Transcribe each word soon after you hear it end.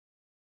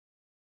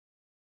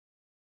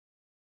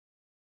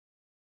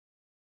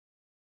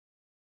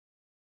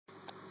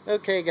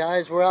Okay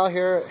guys, we're out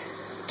here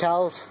at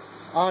Car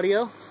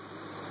Audio.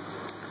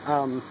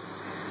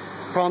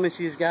 Promise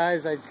you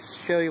guys I'd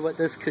show you what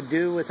this could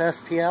do with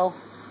SPL.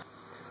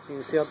 You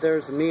can see up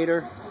there's the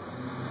meter.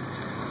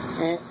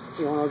 And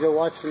you want to go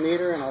watch the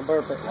meter and I'll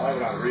burp it. I have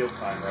it on real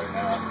time right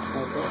now.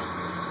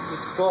 Okay.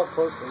 Just go up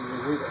close and you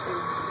read it.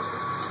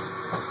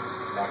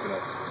 Not going to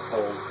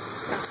hold.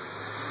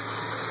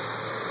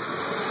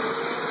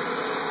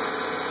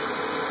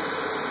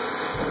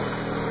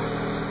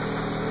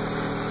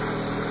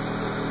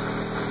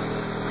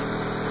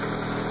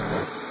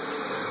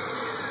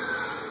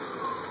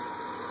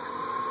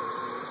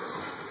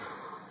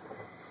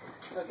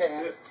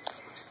 Okay,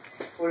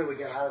 what did we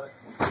get out of it?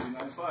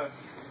 295.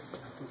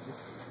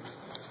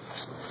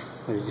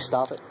 Did you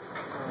stop it?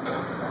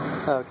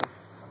 Okay.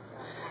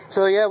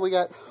 So yeah, we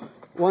got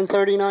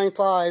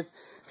 139.5.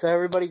 So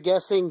everybody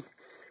guessing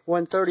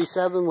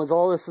 137 was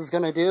all this was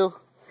going to do.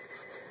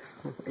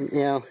 You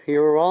know, you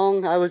were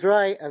wrong. I was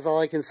right. That's all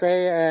I can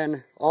say.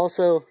 And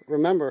also,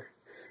 remember,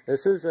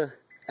 this is a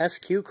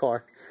SQ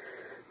car.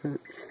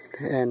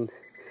 And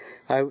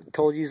I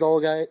told you all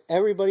guys,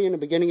 everybody in the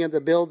beginning of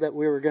the build that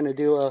we were going to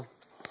do a,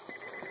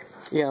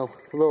 you know,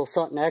 a little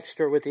something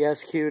extra with the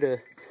SQ to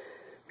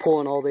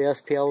pull in all the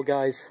SPL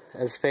guys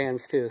as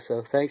fans too.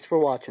 So thanks for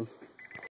watching.